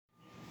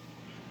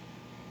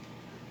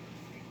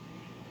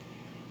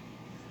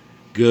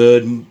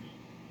Good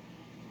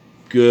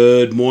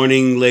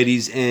morning,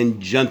 ladies and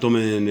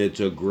gentlemen. It's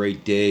a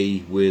great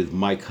day with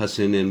Mike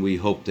Husson, and we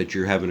hope that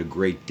you're having a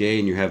great day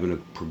and you're having a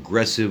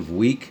progressive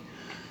week.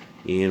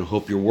 And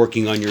hope you're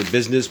working on your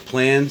business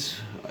plans.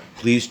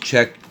 Please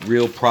check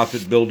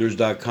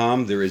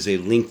realprofitbuilders.com. There is a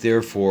link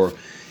there for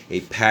a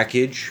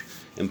package.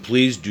 And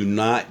please do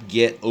not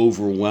get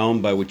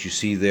overwhelmed by what you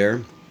see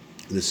there.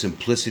 The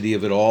simplicity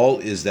of it all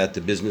is that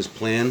the business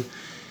plan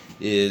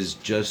is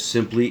just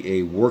simply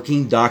a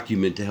working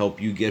document to help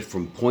you get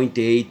from point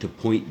A to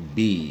point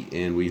B.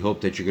 And we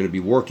hope that you're going to be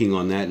working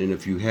on that. And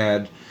if you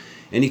had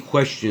any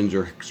questions,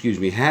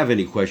 have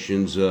any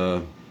questions,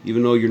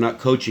 even though you're not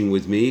coaching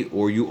with me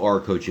or you are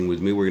coaching with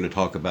me, we're going to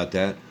talk about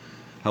that.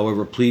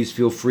 However, please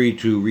feel free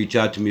to reach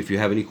out to me if you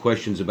have any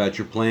questions about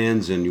your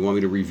plans and you want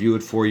me to review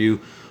it for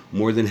you.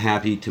 More than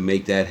happy to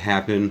make that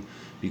happen,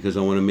 because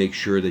I want to make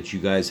sure that you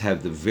guys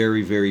have the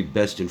very, very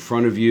best in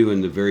front of you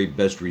and the very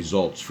best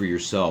results for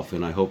yourself.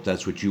 And I hope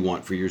that's what you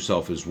want for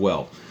yourself as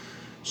well.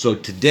 So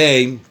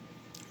today,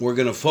 we're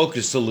going to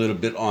focus a little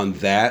bit on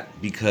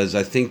that, because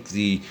I think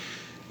the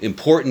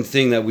important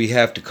thing that we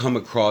have to come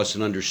across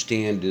and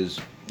understand is,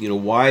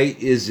 why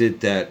is it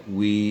that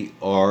we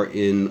are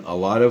in a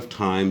lot of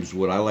times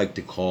what I like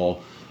to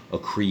call a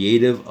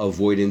creative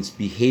avoidance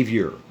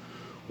behavior?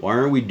 Why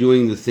aren't we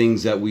doing the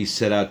things that we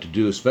set out to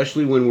do,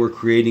 especially when we're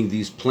creating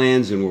these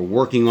plans and we're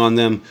working on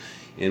them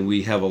and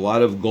we have a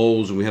lot of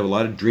goals and we have a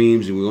lot of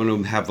dreams and we want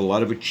to have a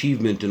lot of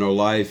achievement in our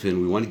life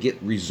and we want to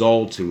get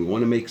results and we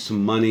want to make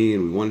some money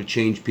and we want to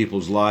change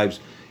people's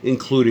lives,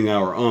 including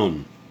our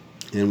own.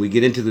 And we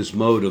get into this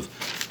mode of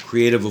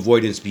creative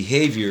avoidance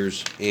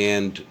behaviors,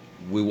 and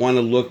we want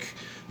to look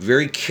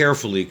very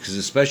carefully, because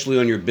especially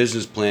on your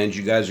business plans,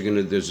 you guys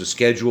are there's a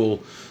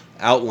schedule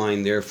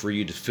outline there for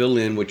you to fill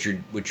in what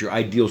your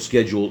ideal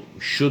schedule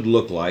should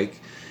look like,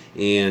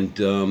 and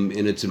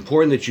it's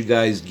important that you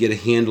guys get a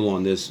handle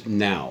on this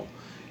now,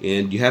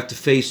 and you have to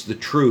face the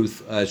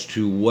truth as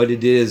to what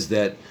it is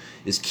that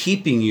is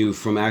keeping you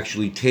from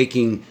actually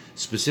taking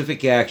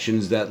specific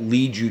actions that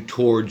lead you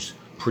towards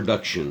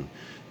production,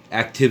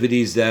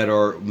 activities that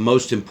are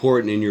most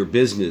important in your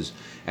business,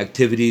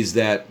 activities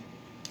that,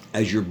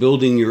 as you're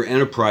building your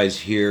enterprise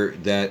here,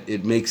 that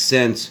it makes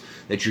sense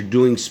that you're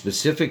doing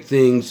specific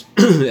things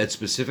at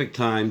specific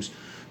times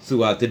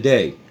throughout the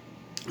day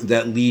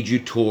that lead you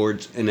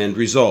towards an end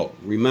result.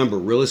 Remember,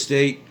 real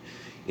estate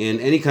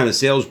and any kind of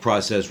sales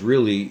process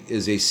really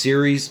is a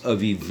series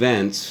of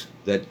events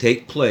that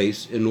take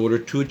place in order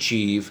to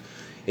achieve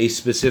a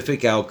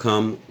specific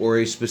outcome or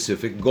a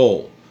specific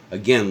goal.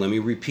 Again, let me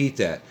repeat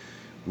that.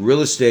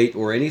 Real estate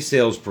or any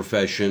sales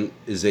profession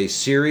is a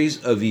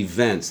series of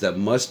events that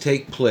must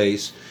take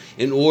place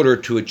in order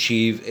to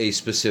achieve a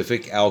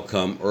specific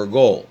outcome or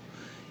goal.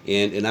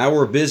 And in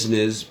our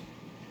business,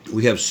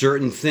 we have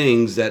certain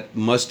things that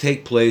must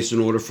take place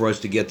in order for us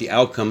to get the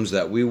outcomes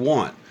that we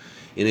want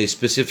in a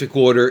specific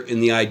order,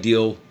 in the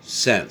ideal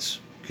sense.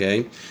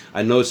 Okay?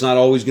 I know it's not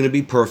always going to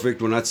be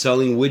perfect. We're not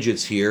selling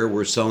widgets here.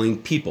 We're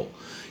selling people.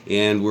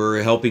 And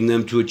we're helping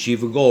them to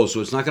achieve a goal.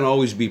 So it's not going to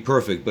always be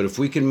perfect. But if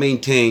we can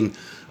maintain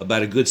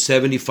about a good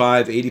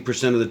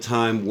 75-80% of the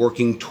time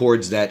working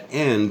towards that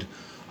end,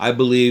 I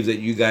believe that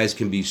you guys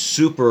can be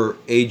super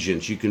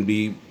agents. You can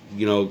be,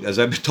 as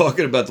I've been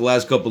talking about the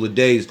last couple of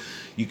days,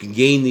 you can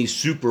gain these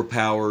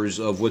superpowers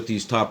of what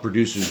these top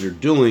producers are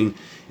doing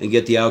and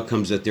get the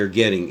outcomes that they're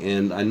getting.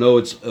 And I know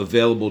it's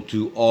available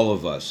to all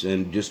of us.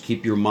 And just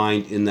keep your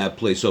mind in that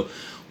place. So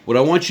what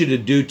I want you to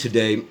do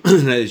today,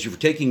 as you're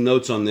taking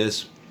notes on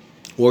this,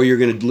 or you're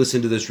going to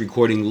listen to this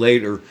recording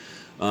later,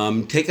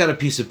 take out a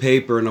piece of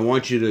paper, and I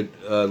want you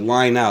to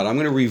line out. I'm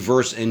going to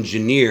reverse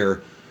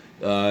engineer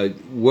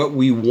where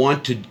we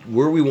want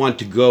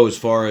to go as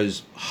far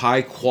as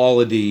high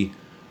quality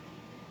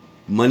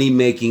money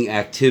making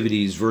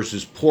activities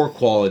versus poor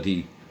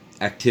quality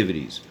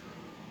activities.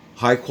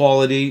 High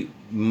quality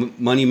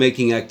money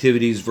making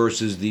activities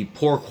versus the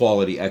poor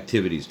quality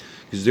activities,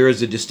 because there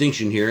is a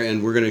distinction here,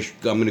 and I'm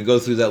going to go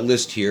through that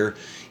list here.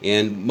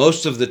 And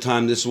most of the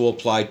time, this will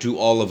apply to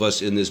all of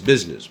us in this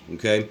business,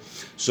 okay?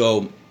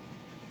 So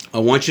I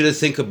want you to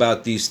think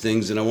about these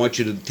things, and I want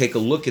you to take a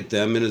look at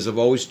them. And as I've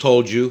always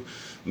told you,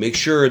 make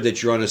sure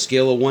that you're on a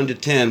scale of 1 to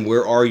 10.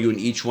 Where are you in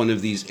each one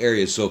of these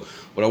areas? So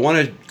what I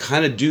want to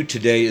kind of do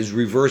today is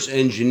reverse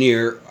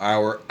engineer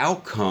our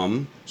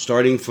outcome,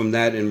 starting from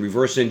that, and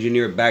reverse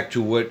engineer it back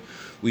to what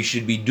we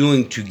should be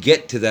doing to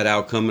get to that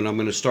outcome. And I'm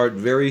going to start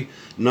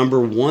number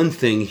one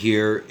thing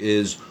here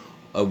is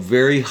a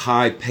very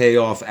high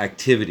payoff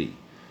activity.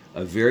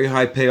 A very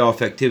high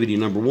payoff activity,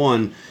 number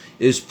one,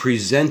 is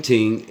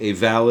presenting a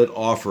valid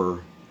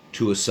offer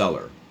to a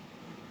seller.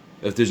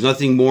 If there's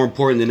nothing more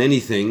important than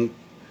anything,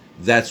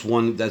 that's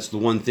the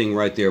one thing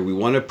right there. We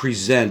want to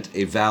present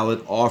a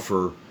valid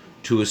offer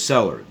to a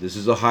seller. This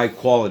is a high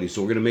quality.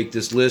 So we're going to make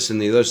this list,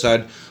 and the other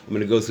side, I'm going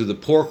to go through the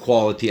poor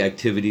quality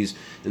activities,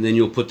 and then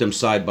you'll put them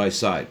side by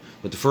side.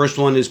 But the first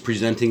one is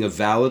presenting a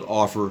valid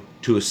offer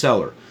to a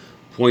seller.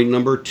 Point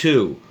number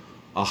two,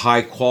 a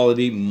high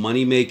quality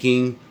money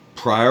making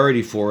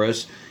priority for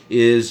us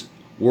is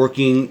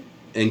working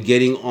and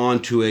getting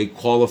onto a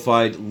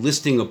qualified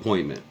listing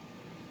appointment.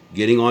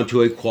 Getting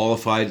onto a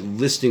qualified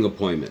listing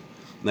appointment.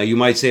 Now you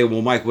might say,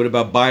 well, Mike, what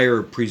about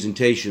buyer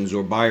presentations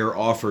or buyer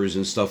offers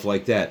and stuff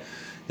like that?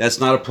 That's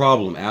not a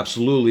problem.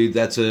 Absolutely,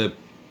 that's a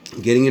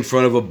getting in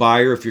front of a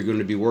buyer if you're going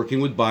to be working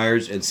with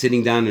buyers and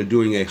sitting down and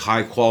doing a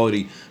high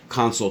quality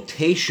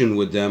consultation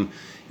with them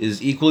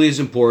is equally as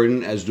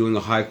important as doing a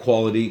high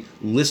quality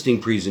listing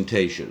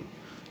presentation.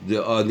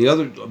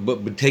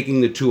 But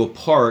taking the two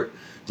apart,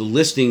 the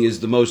listing is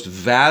the most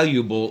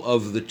valuable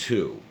of the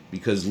two,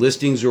 because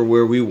listings are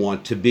where we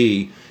want to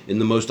be in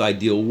the most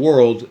ideal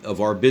world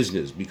of our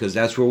business, because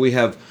that's where we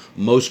have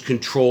most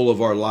control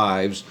of our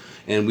lives,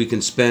 and we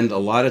can spend a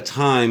lot of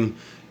time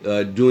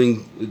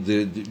doing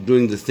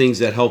the things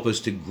that help us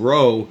to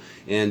grow.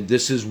 And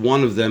this is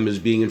one of them, is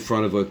being in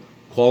front of a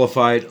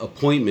qualified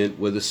appointment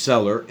with a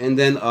seller, and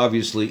then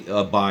obviously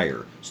a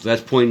buyer. So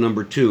that's point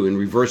number 2. In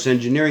reverse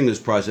engineering this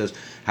process,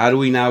 how do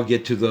we now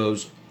get to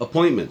those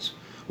appointments?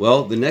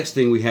 Well, the next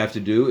thing we have to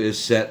do is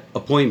set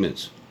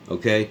appointments.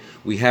 Okay,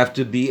 we have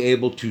to be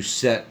able to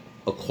set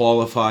a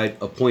qualified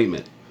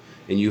appointment,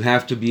 and you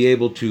have to be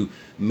able to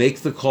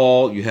make the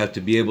call. You have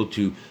to be able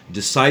to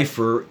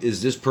decipher,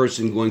 is this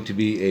person going to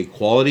be a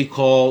quality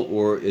call,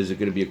 or is it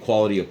going to be a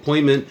quality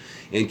appointment,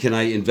 and can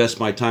I invest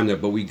my time there?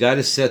 But we got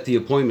to set the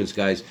appointments,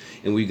 guys,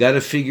 and we got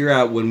to figure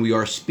out, when we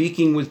are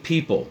speaking with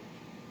people,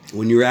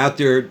 when you're out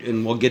there,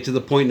 and we'll get to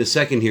the point in a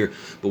second here,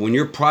 but when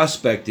you're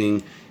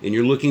prospecting and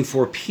you're looking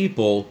for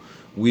people,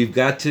 we've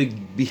got to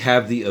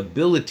have the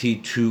ability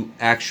to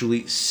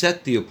actually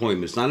set the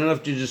appointments. Not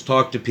enough to just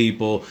talk to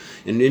people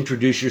and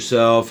introduce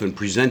yourself and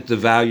present the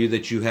value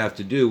that you have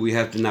to do. We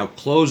have to now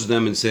close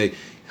them and say,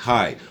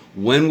 hi,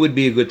 when would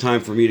be a good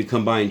time for me to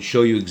come by and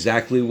show you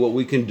exactly what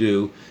we can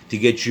do to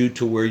get you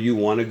to where you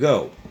want to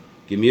go?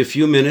 Give me a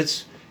few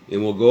minutes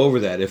and we'll go over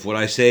that. If what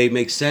I say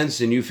makes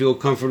sense and you feel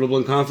comfortable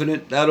and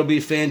confident, that'll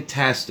be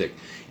fantastic.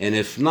 And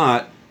if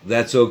not,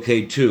 that's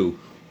okay too.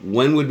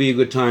 When would be a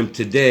good time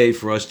today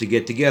for us to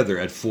get together?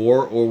 At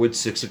 4 or would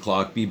 6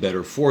 o'clock be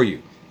better for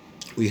you?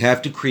 We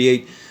have to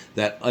create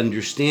that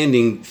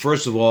understanding,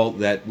 first of all,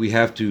 that we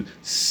have to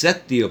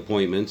set the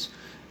appointments.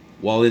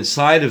 While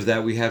inside of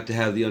that, we have to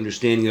have the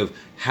understanding of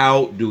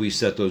how do we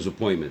set those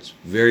appointments.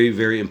 Very,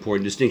 very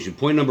important distinction.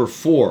 Point number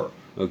 4,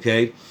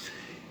 okay,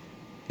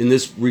 in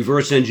this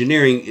reverse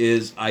engineering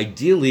is,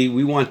 ideally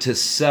we want to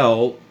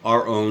sell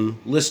our own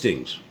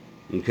listings.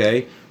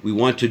 Okay, we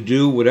want to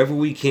do whatever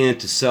we can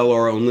to sell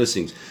our own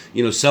listings.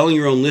 You know, selling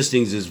your own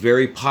listings is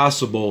very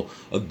possible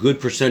a good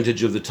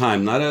percentage of the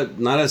time, not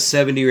a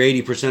 70 or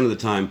 80% of the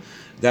time.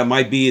 That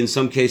might be in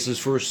some cases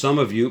for some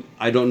of you.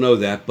 I don't know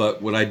that,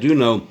 but what I do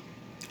know,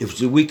 if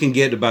we can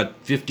get about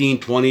 15,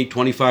 20,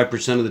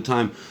 25% of the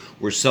time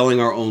we're selling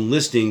our own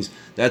listings,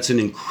 that's an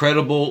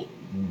incredible,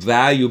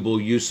 valuable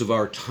use of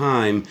our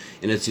time,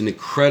 and it's an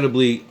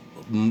incredibly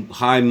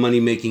high money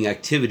making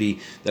activity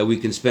that we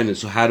can spend. And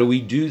so how do we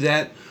do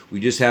that? We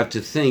just have to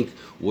think,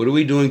 what are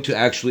we doing to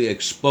actually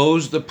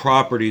expose the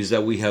properties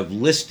that we have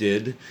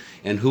listed,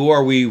 and who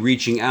are we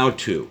reaching out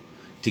to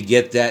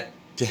get that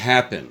to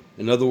happen?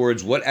 In other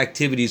words, what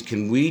activities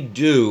can we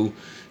do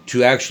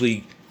to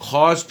actually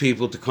cause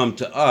people to come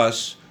to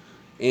us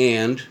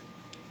and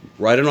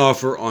write an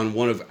offer on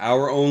one of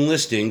our own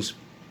listings,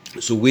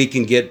 so we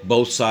can get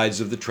both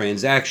sides of the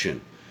transaction?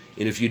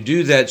 And if you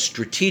do that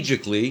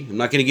strategically, I'm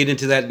not going to get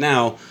into that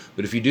now,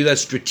 but if you do that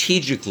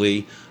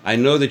strategically, I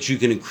know that you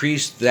can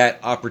increase that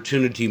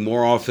opportunity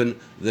more often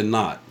than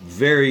not.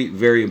 Very,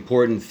 very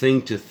important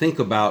thing to think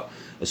about,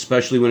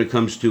 especially when it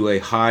comes to a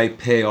high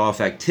payoff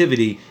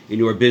activity in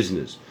your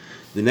business.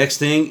 The next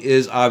thing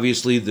is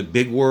obviously the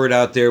big word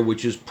out there,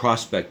 which is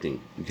prospecting.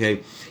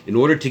 Okay, in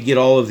order to get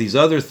all of these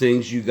other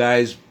things, you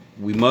guys,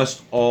 we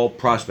must all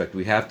prospect.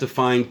 We have to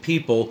find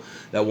people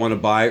that want to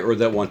buy or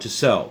that want to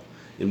sell.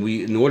 And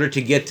in order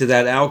to get to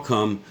that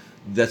outcome,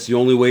 that's the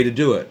only way to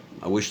do it.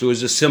 I wish there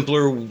was a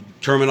simpler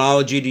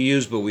terminology to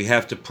use, but we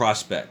have to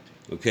prospect.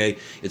 Okay,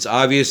 it's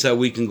obvious that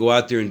we can go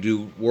out there and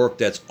do work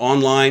that's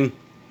online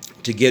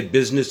to get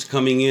business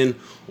coming in,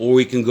 or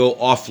we can go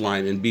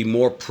offline and be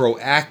more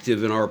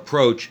proactive in our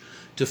approach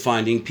to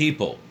finding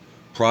people.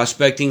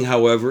 Prospecting,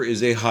 however,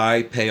 is a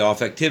high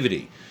payoff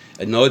activity.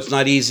 I know it's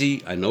not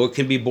easy. I know it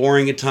can be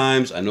boring at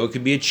times. I know it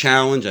can be a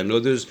challenge. I know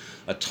there's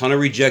a ton of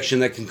rejection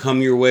that can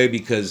come your way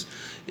because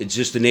it's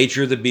just the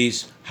nature of the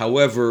beast.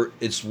 However,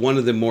 it's one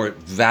of the more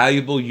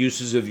valuable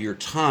uses of your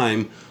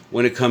time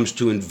when it comes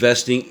to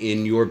investing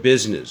in your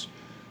business.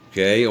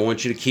 Okay, I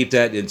want you to keep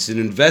that. It's an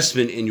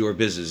investment in your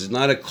business. It's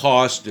not a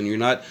cost, and you're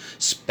not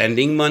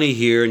spending money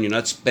here, and you're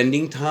not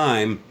spending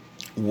time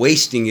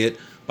wasting it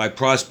by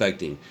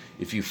prospecting.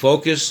 If you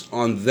focus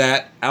on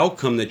that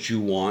outcome that you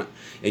want,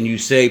 and you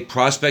say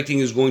prospecting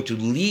is going to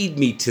lead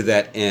me to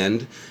that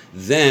end,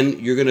 then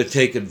you're going to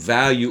take a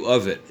value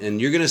of it.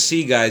 And you're going to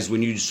see, guys,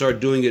 when you start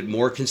doing it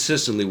more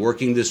consistently,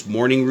 working this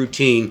morning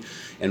routine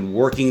and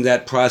working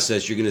that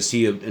process, you're going to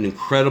see an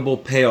incredible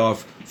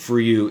payoff for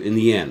you in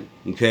the end.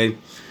 Okay,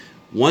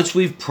 once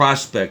we've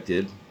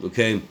prospected,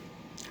 okay,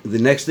 The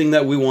next thing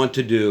that we want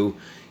to do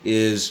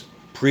is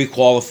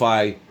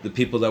pre-qualify the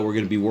people that we're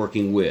going to be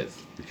working with.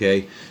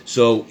 Okay,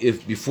 so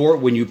if before,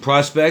 when you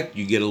prospect,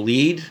 you get a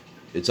lead,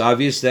 it's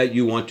obvious that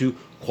you want to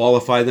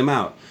qualify them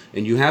out,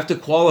 and you have to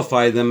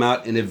qualify them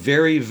out in a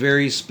very,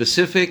 very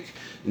specific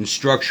and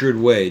structured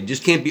way. It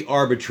just can't be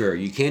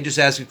arbitrary. You can't just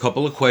ask a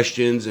couple of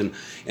questions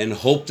and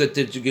hope that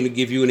they're going to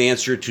give you an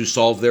answer to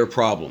solve their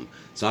problem.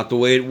 It's not the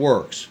way it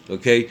works.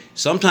 Okay,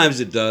 sometimes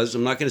it does.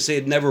 I'm not going to say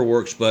it never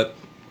works, but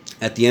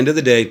at the end of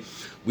the day,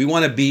 we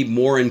want to be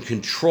more in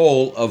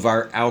control of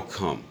our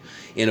outcome.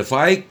 And if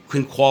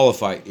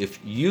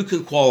you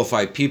can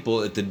qualify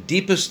people at the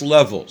deepest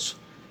levels,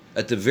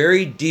 at the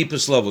very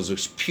deepest levels,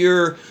 it's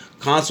pure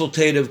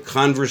consultative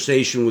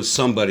conversation with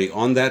somebody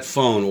on that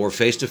phone or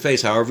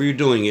face-to-face, however you're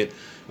doing it,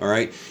 all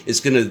right,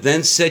 it's going to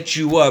then set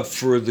you up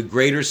for the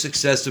greater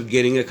success of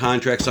getting a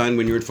contract signed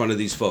when you're in front of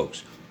these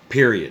folks,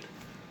 period.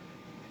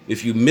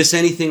 If you miss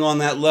anything on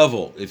that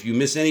level, if you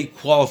miss any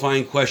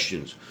qualifying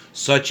questions,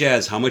 such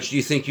as how much do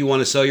you think you want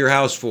to sell your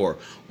house for,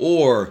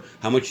 or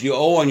how much do you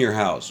owe on your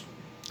house,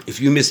 if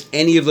you miss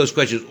any of those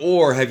questions,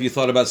 or have you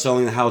thought about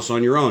selling the house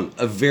on your own,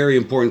 a very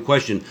important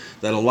question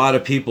that a lot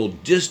of people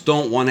just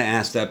don't want to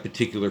ask that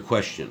particular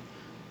question.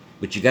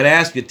 But you got to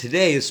ask it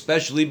today,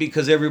 especially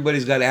because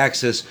everybody's got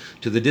access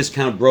to the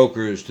discount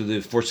brokers, to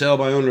the for sale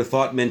by owner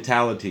thought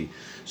mentality.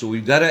 So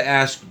we've got to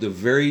ask the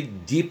very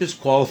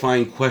deepest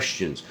qualifying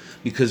questions,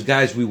 because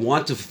guys, we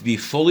want to be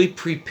fully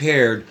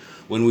prepared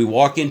when we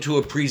walk into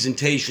a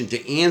presentation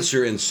to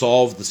answer and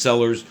solve the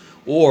seller's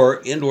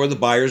or the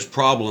buyer's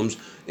problems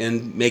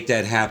and make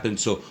that happen.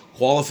 So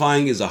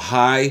qualifying is a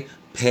high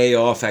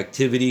payoff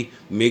activity.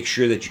 Make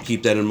sure that you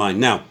keep that in mind.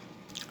 Now,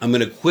 I'm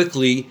going to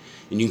quickly,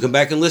 and you can come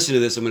back and listen to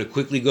this, I'm going to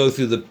quickly go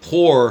through the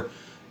poor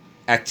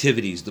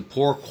activities, the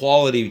poor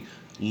quality,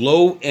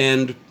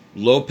 low-end,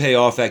 low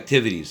payoff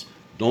activities.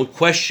 Don't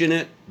question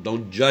it.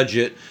 Don't judge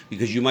it,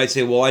 because you might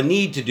say, well, I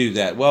need to do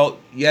that. Well,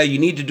 yeah, you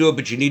need to do it,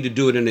 but you need to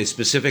do it in a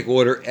specific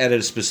order at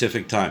a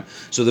specific time.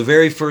 So the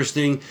very first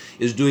thing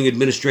is doing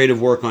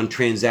administrative work on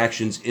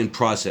transactions in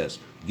process.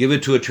 Give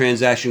it to a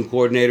transaction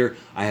coordinator.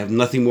 I have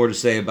nothing more to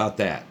say about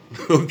that.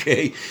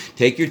 Okay?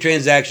 Take your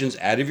transactions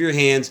out of your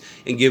hands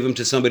and give them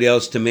to somebody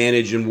else to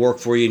manage and work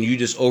for you, and you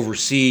just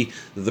oversee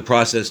the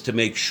process to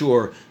make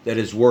sure that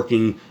it's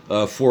working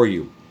for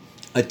you.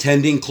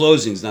 Attending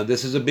closings. Now,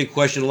 this is a big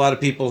question a lot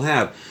of people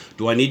have.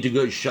 Do I need to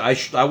go?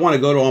 I want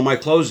to go to all my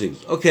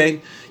closings.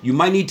 Okay, you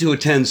might need to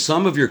attend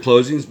some of your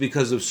closings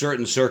because of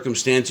certain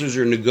circumstances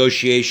or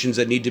negotiations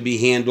that need to be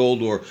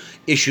handled or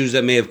issues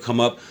that may have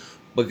come up.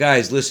 But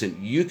guys, listen,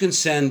 you can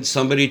send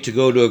somebody to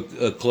go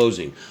to a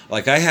closing.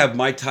 Like I have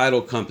my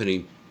title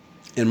company,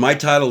 and my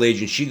title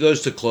agent, she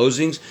goes to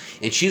closings,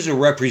 and she's a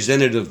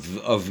representative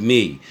of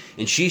me.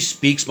 And she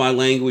speaks my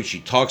language, she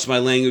talks my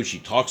language, she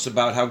talks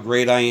about how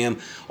great I am,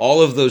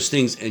 all of those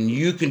things. And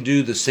you can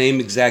do the same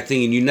exact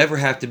thing, and you never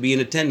have to be in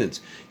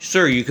attendance.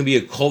 Sure, you can be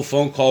a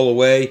phone call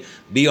away,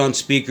 be on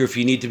speaker if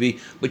you need to be,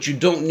 but you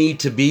don't need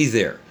to be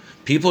there.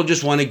 People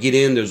just want to get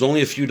in. There's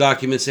only a few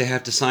documents they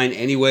have to sign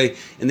anyway,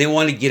 and they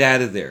want to get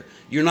out of there.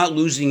 You're not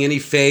losing any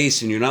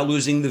face, and you're not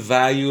losing the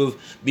value of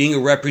being a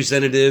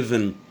representative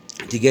and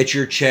to get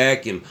your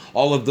check and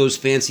all of those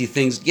fancy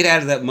things. Get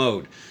out of that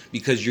mode,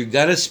 because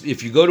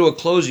if you go to a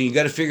closing, you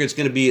got to figure it's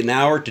going to be an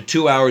hour to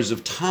 2 hours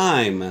of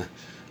time.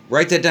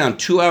 Write that down.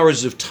 2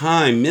 hours of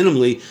time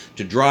minimally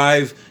to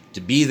drive,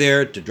 to be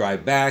there, to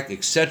drive back,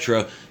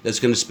 etc.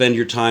 That's going to spend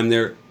your time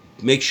there.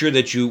 Make sure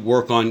that you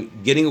work on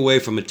getting away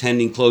from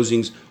attending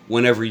closings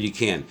whenever you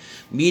can.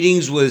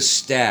 Meetings with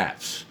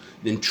staffs.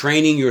 Then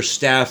training your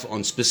staff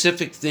on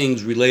specific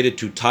things related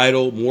to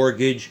title,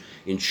 mortgage,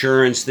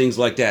 insurance, things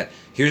like that.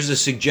 Here's a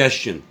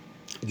suggestion.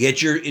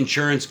 Get your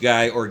insurance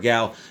guy or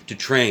gal to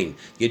train.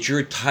 Get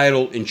your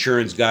title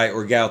insurance guy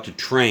or gal to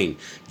train.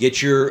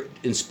 Get your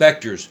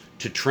inspectors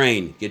to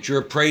train. Get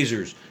your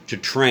appraisers to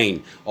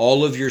train.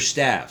 All of your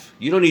staff.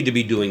 You don't need to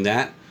be doing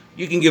that.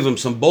 You can give them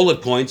some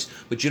bullet points,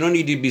 but you don't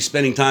need to be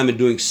spending time and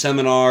doing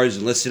seminars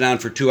and let's sit down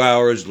for 2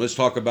 hours and let's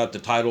talk about the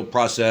title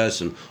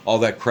process and all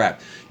that crap.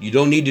 You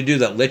don't need to do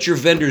that. Let your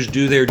vendors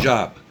do their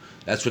job.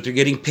 That's what they're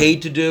getting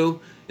paid to do.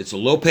 It's a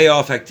low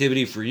payoff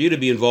activity for you to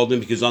be involved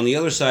in, because on the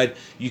other side,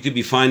 you could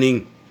be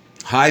finding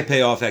high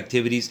payoff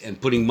activities and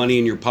putting money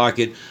in your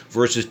pocket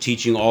versus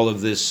teaching all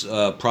of this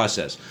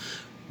process.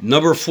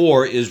 Number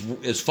 4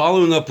 is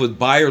following up with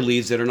buyer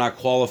leads that are not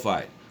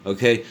qualified.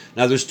 Okay,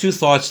 now there's 2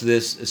 thoughts to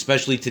this,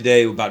 especially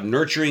today, about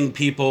nurturing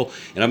people.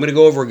 And I'm going to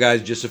go over,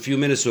 guys, just a few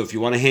minutes. So if you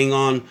want to hang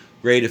on,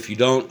 great. If you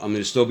don't, I'm going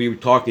to still be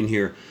talking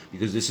here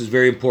because this is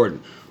very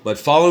important. But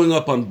following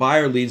up on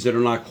buyer leads that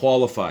are not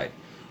qualified,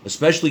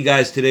 especially,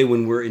 guys, today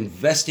when we're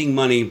investing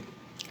money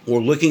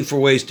or looking for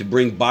ways to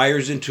bring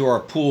buyers into our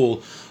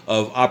pool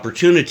of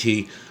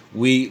opportunity,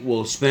 we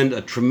will spend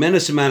a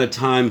tremendous amount of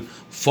time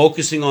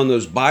focusing on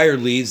those buyer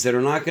leads that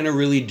are not going to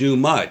really do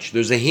much.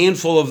 There's a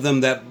handful of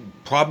them that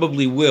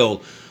probably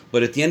will,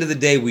 But at the end of the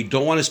day, we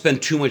don't want to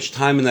spend too much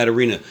time in that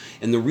arena.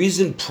 And the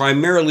reason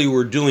primarily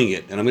we're doing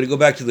it, and I'm going to go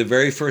back to the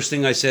very first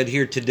thing I said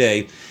here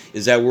today,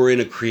 is that we're in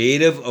a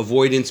creative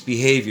avoidance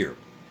behavior.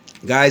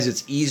 Guys,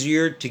 it's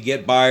easier to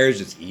get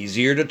buyers, it's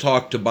easier to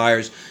talk to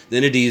buyers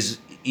than it is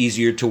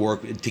easier to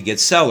work to get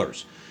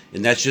sellers.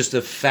 And that's just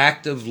a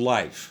fact of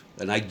life.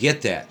 And I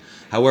get that.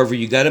 However,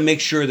 you got to make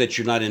sure that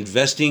you're not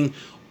investing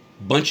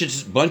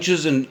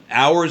bunches and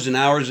hours at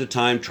a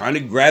time trying to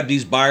grab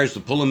these buyers to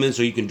pull them in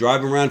so you can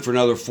drive them around for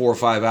another 4 or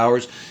 5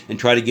 hours and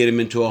try to get them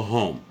into a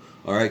home.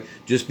 All right,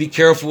 just be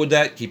careful with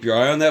that. Keep your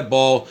eye on that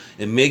ball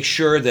and make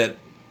sure that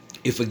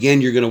if, again,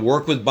 you're going to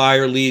work with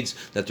buyer leads,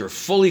 that they're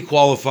fully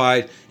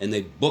qualified and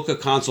they book a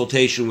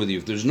consultation with you.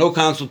 If there's no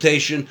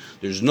consultation,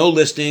 there's no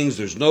listings,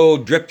 there's no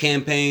drip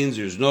campaigns,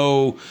 there's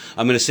no,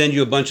 I'm going to send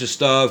you a bunch of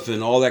stuff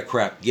and all that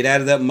crap. Get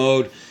out of that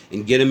mode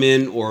and get them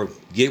in or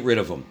get rid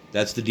of them.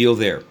 That's the deal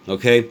there,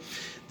 okay?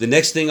 The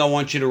next thing I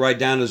want you to write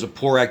down is a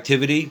poor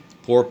activity,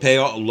 poor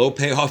payoff, low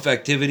payoff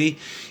activity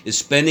is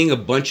spending a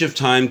bunch of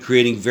time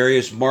creating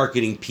various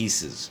marketing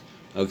pieces.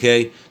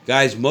 Okay,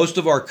 guys, most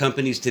of our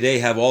companies today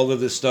have all of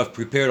this stuff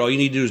prepared. All you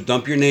need to do is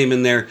dump your name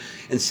in there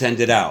and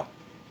send it out.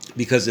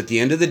 Because at the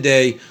end of the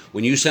day,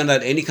 when you send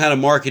out any kind of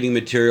marketing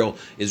material,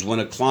 is when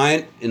a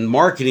client in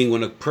marketing,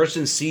 when a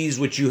person sees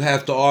what you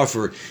have to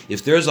offer,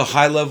 if there's a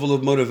high level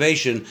of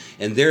motivation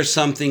and there's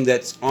something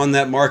that's on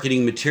that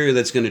marketing material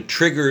that's going to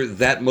trigger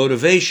that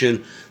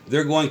motivation,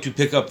 they're going to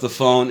pick up the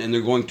phone and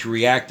they're going to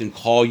react and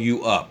call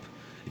you up.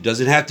 It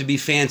doesn't have to be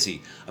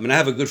fancy. I mean, I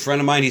have a good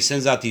friend of mine. He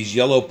sends out these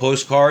yellow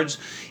postcards,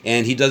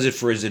 and he does it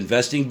for his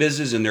investing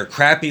business, and they're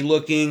crappy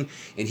looking,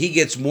 and he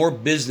gets more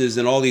business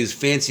than all these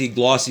fancy,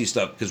 glossy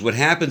stuff. Because what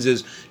happens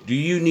is, do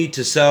you need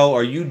to sell?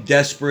 Are you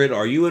desperate?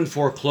 Are you in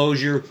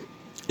foreclosure?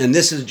 And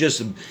this is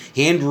just a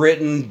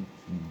handwritten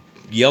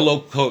yellow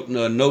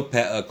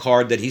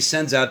card that he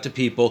sends out to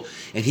people,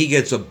 and he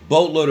gets a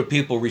boatload of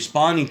people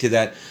responding to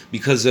that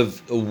because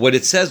of what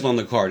it says on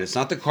the card. It's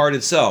not the card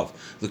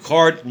itself. The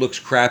card looks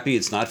crappy.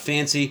 It's not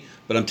fancy,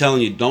 but I'm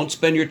telling you, don't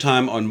spend your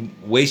time on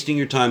wasting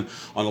your time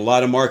on a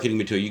lot of marketing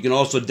material. You can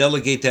also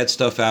delegate that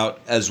stuff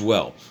out as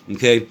well,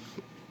 okay?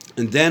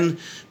 And then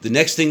the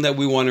next thing that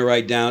we want to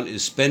write down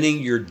is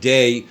spending your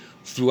day,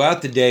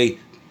 throughout the day,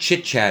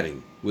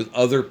 chit-chatting with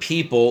other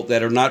people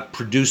that are not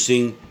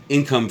producing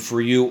income for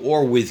you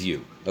or with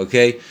you,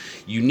 okay?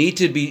 You need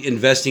to be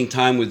investing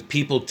time with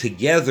people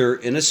together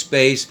in a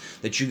space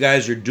that you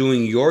guys are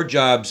doing your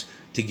jobs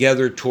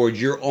together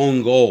towards your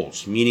own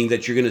goals, meaning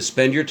that you're going to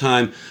spend your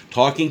time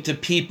talking to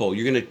people.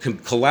 You're going to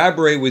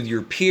collaborate with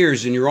your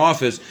peers in your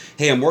office.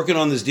 Hey, I'm working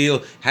on this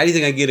deal. How do you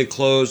think I get it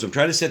closed? I'm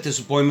trying to set this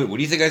appointment. What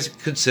do you think I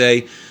could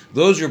say?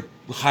 Those are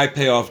high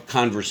payoff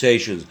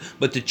conversations.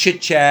 But the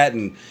chit chat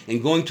and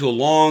going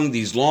to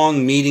these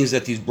long meetings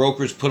that these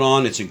brokers put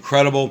on, it's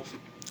incredible.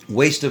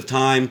 Waste of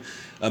time.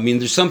 I mean,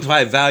 there's some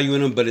high value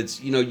in them, but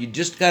it's, you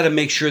just got to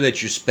make sure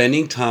that you're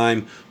spending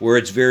time where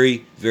it's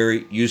very,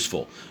 very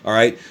useful. All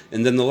right.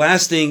 And then the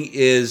last thing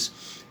is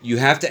you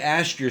have to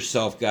ask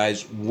yourself,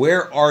 guys,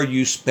 where are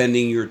you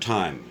spending your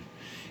time?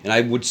 And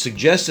I would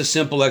suggest a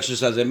simple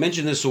exercise. I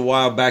mentioned this a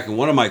while back in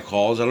one of my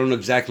calls. I don't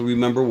exactly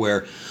remember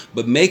where,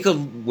 but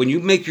when you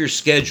make your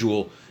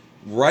schedule,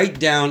 write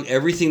down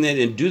everything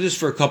and do this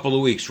for a couple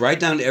of weeks. Write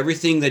down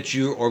everything that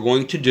you are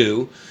going to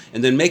do,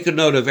 and then make a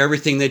note of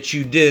everything that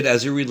you did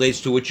as it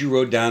relates to what you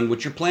wrote down,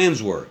 what your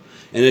plans were.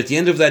 And at the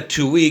end of that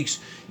 2 weeks,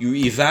 you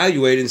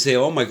evaluate and say,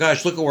 oh my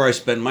gosh, look at where I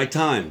spent my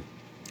time.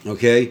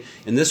 Okay?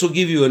 And this will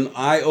give you an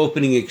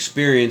eye-opening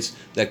experience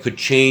that could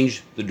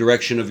change the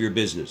direction of your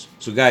business.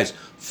 So guys,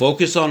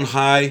 focus on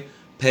high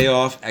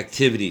payoff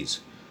activities.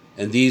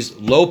 And these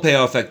low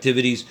payoff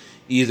activities,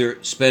 either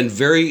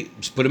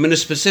put them in a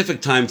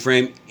specific time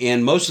frame,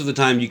 and most of the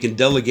time you can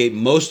delegate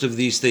most of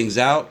these things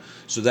out,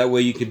 so that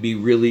way you can be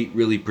really,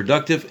 really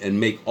productive and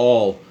make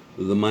all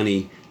the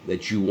money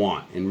that you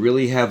want and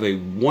really have a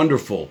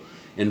wonderful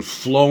and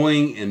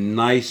flowing and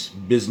nice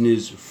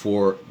business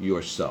for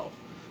yourself.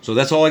 So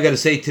that's all I got to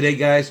say today,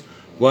 guys.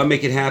 Go out and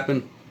make it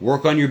happen.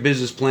 Work on your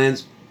business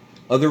plans.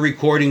 Other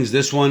recordings,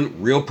 this one,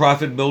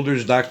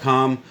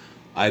 realprofitbuilders.com.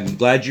 I'm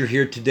glad you're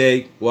here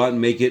today. Go out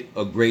and make it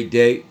a great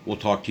day. We'll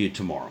talk to you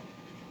tomorrow.